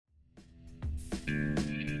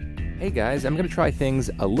Hey guys, I'm going to try things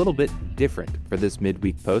a little bit different for this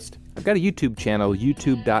midweek post. I've got a YouTube channel,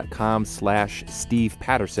 youtube.com/Steve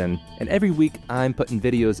Patterson, and every week I'm putting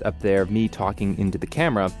videos up there of me talking into the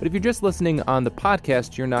camera, but if you're just listening on the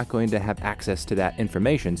podcast, you're not going to have access to that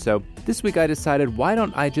information. So this week I decided, why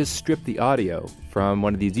don't I just strip the audio from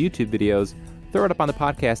one of these YouTube videos, throw it up on the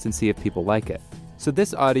podcast, and see if people like it. So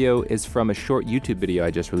this audio is from a short YouTube video I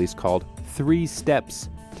just released called 3 Steps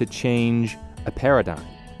to Change a Paradigm.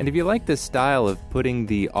 And if you like this style of putting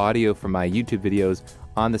the audio from my YouTube videos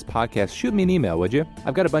on this podcast, shoot me an email, would you?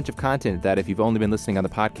 I've got a bunch of content that if you've only been listening on the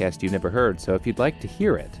podcast, you've never heard. So if you'd like to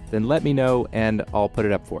hear it, then let me know and I'll put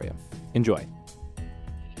it up for you. Enjoy.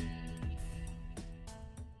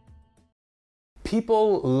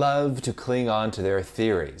 People love to cling on to their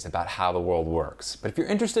theories about how the world works. But if you're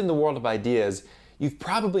interested in the world of ideas, you've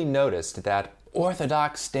probably noticed that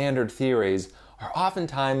orthodox standard theories are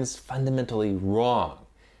oftentimes fundamentally wrong.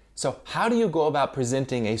 So how do you go about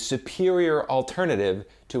presenting a superior alternative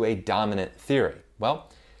to a dominant theory? Well,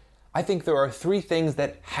 I think there are 3 things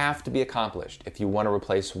that have to be accomplished if you want to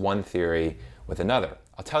replace one theory with another.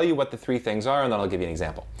 I'll tell you what the 3 things are, and then I'll give you an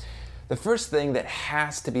example. The first thing that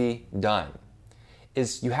has to be done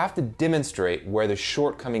is you have to demonstrate where the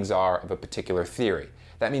shortcomings are of a particular theory.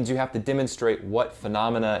 That means you have to demonstrate what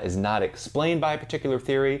phenomena is not explained by a particular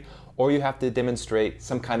theory, or you have to demonstrate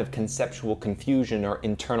some kind of conceptual confusion or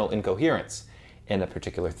internal incoherence in a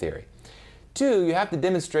particular theory. 2, you have to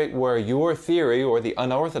demonstrate where your theory or the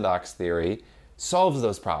unorthodox theory solves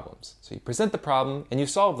those problems. So you present the problem and you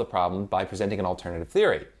solve the problem by presenting an alternative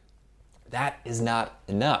theory. That is not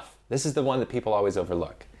enough. This is the one that people always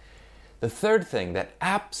overlook. The third thing that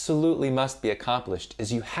absolutely must be accomplished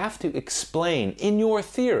is you have to explain in your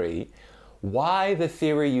theory why the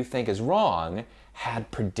theory you think is wrong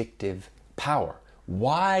had predictive power.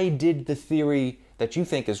 Why did the theory that you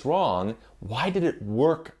think is wrong, why did it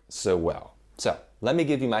work so well? So, let me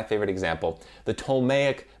give you my favorite example, the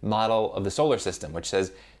Ptolemaic model of the solar system, which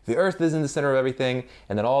says the Earth is in the center of everything,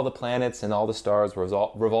 and that all the planets and all the stars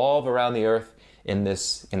revolve around the Earth in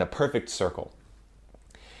a perfect circle.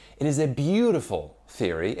 It is a beautiful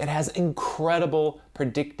theory. It has incredible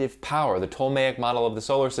predictive power. The Ptolemaic model of the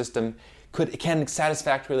solar system can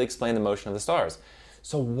satisfactorily explain the motion of the stars.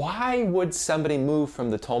 So why would somebody move from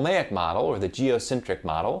the Ptolemaic model, or the geocentric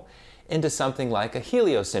model, into something like a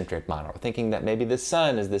heliocentric model, thinking that maybe the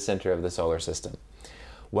sun is the center of the solar system?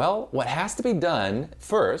 Well, what has to be done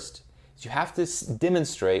first is you have to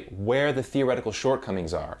demonstrate where the theoretical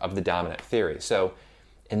shortcomings are of the dominant theory. So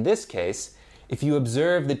in this case, if you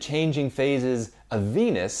observe the changing phases of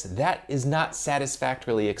Venus, that is not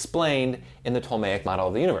satisfactorily explained in the Ptolemaic model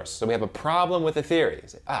of the universe. So we have a problem with the theory. You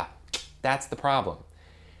say, that's the problem.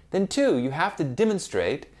 Then 2, you have to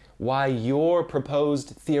demonstrate why your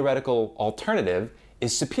proposed theoretical alternative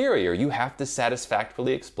is superior. You have to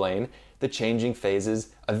satisfactorily explain the changing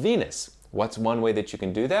phases of Venus. What's one way that you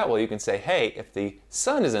can do that? Well, you can say, hey, if the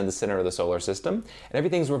sun is in the center of the solar system and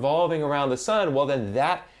everything's revolving around the sun, well then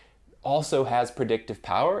that also has predictive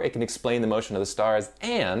power. It can explain the motion of the stars,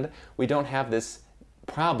 and we don't have this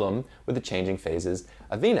problem with the changing phases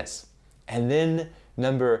of Venus. And then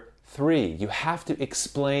number 3, you have to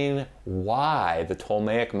explain why the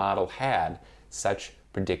Ptolemaic model had such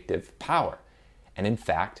predictive power. And in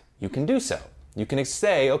fact, you can do so. You can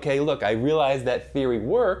say, okay, look, I realized that theory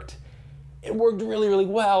worked. It worked really, really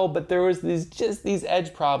well, but there was these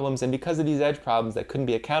edge problems, and because of these edge problems that couldn't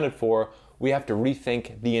be accounted for, we have to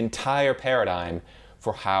rethink the entire paradigm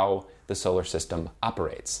for how the solar system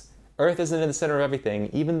operates. Earth isn't in the center of everything.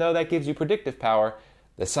 Even though that gives you predictive power,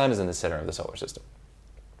 the sun is in the center of the solar system.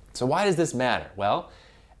 So why does this matter? Well,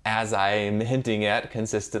 as I'm hinting at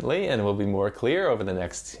consistently, and will be more clear over the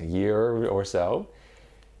next year or so,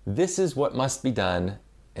 this is what must be done,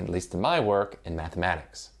 at least in my work, in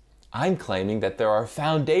mathematics. I'm claiming that there are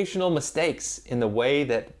foundational mistakes in the way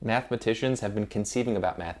that mathematicians have been conceiving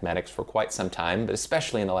about mathematics for quite some time, but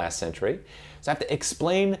especially in the last century. So I have to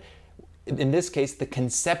explain, in this case, the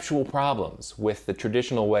conceptual problems with the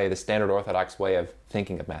traditional way, the standard orthodox way of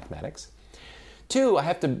thinking of mathematics. 2, I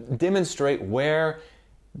have to demonstrate where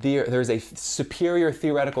there's a superior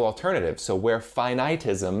theoretical alternative, so where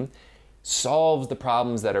finitism solves the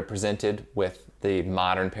problems that are presented with the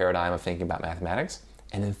modern paradigm of thinking about mathematics.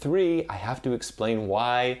 And then 3, I have to explain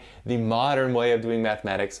why the modern way of doing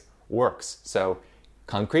mathematics works. So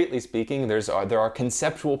concretely speaking, there are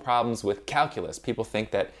conceptual problems with calculus. People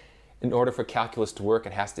think that in order for calculus to work,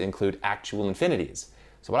 it has to include actual infinities.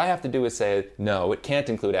 So what I have to do is say, no, it can't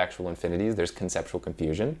include actual infinities. There's conceptual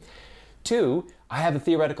confusion. 2, I have a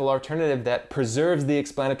theoretical alternative that preserves the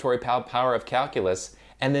explanatory power of calculus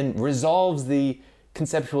and then resolves the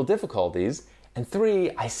conceptual difficulties. And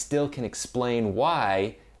 3, I still can explain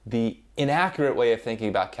why the inaccurate way of thinking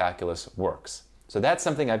about calculus works. So that's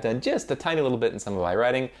something I've done just a tiny little bit in some of my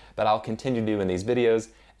writing, but I'll continue to do in these videos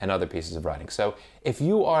and other pieces of writing. So if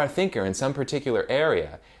you are a thinker in some particular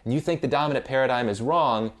area and you think the dominant paradigm is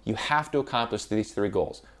wrong, you have to accomplish these 3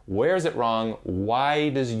 goals. Where is it wrong? Why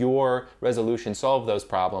does your resolution solve those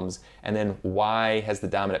problems? And then why has the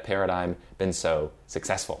dominant paradigm been so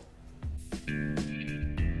successful?